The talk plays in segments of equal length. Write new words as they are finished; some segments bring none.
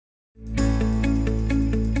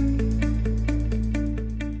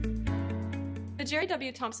The Jere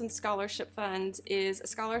W. Thompson Scholarship Fund is a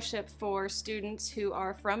scholarship for students who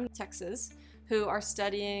are from Texas, who are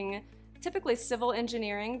studying typically civil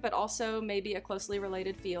engineering, but also maybe a closely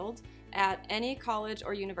related field at any college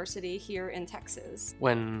or university here in Texas.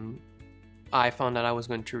 When I found out I was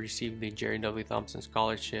going to receive the Jere W. Thompson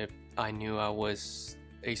Scholarship, I knew I was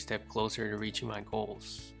a step closer to reaching my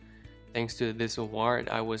goals. Thanks to this award,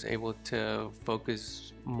 I was able to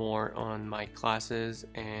focus more on my classes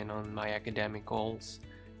and on my academic goals,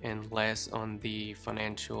 and less on the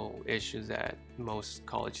financial issues that most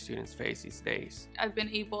college students face these days. I've been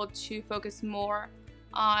able to focus more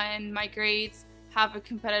on my grades, have a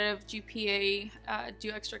competitive GPA,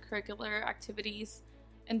 do extracurricular activities,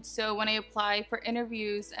 and so when I apply for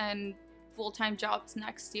interviews and full-time jobs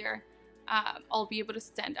next year, I'll be able to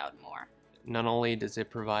stand out more. Not only does it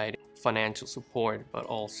provide financial support, but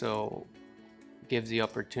also gives the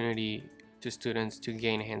opportunity to students to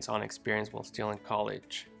gain hands-on experience while still in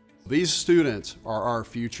college. These students are our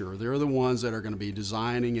future. They're the ones that are going to be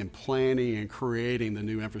designing and planning and creating the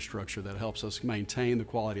new infrastructure that helps us maintain the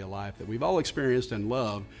quality of life that we've all experienced and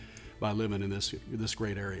loved by living in this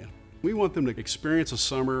great area. We want them to experience a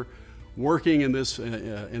summer working in this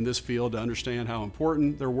field, to understand how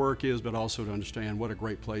important their work is, but also to understand what a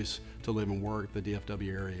great place to live and work the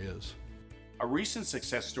DFW area is. A recent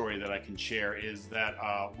success story that I can share is that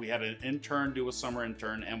we had an intern do a summer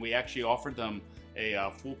intern, and we actually offered them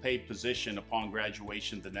a full paid position upon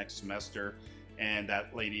graduation the next semester, and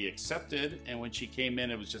that lady accepted. And when she came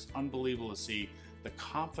in, it was just unbelievable to see the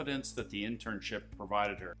confidence that the internship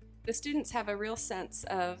provided her. The students have a real sense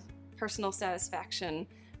of personal satisfaction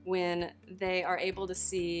when they are able to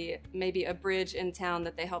see maybe a bridge in town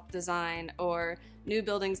that they helped design, or new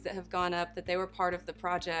buildings that have gone up that they were part of the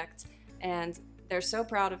project, and they're so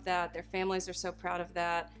proud of that, their families are so proud of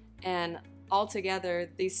that, and altogether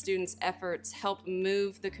these students' efforts help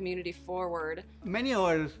move the community forward. Many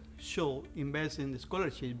others should invest in the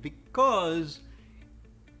scholarship because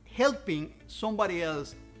helping somebody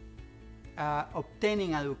else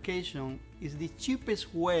obtaining education is the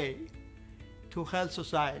cheapest way to help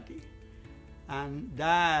society, and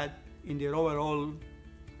that in the overall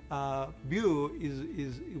view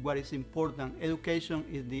is what is important. Education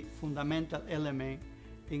is the fundamental element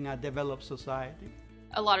in a developed society.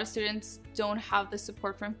 A lot of students don't have the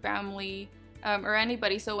support from family or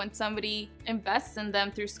anybody, so when somebody invests in them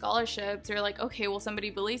through scholarships, they're like, okay, well,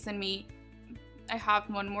 somebody believes in me. I have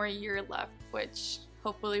one more year left, which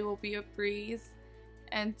hopefully will be a breeze,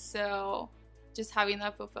 and so just having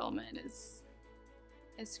that fulfillment is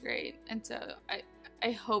great. And so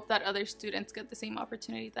I hope that other students get the same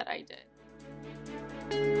opportunity that I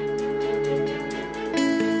did.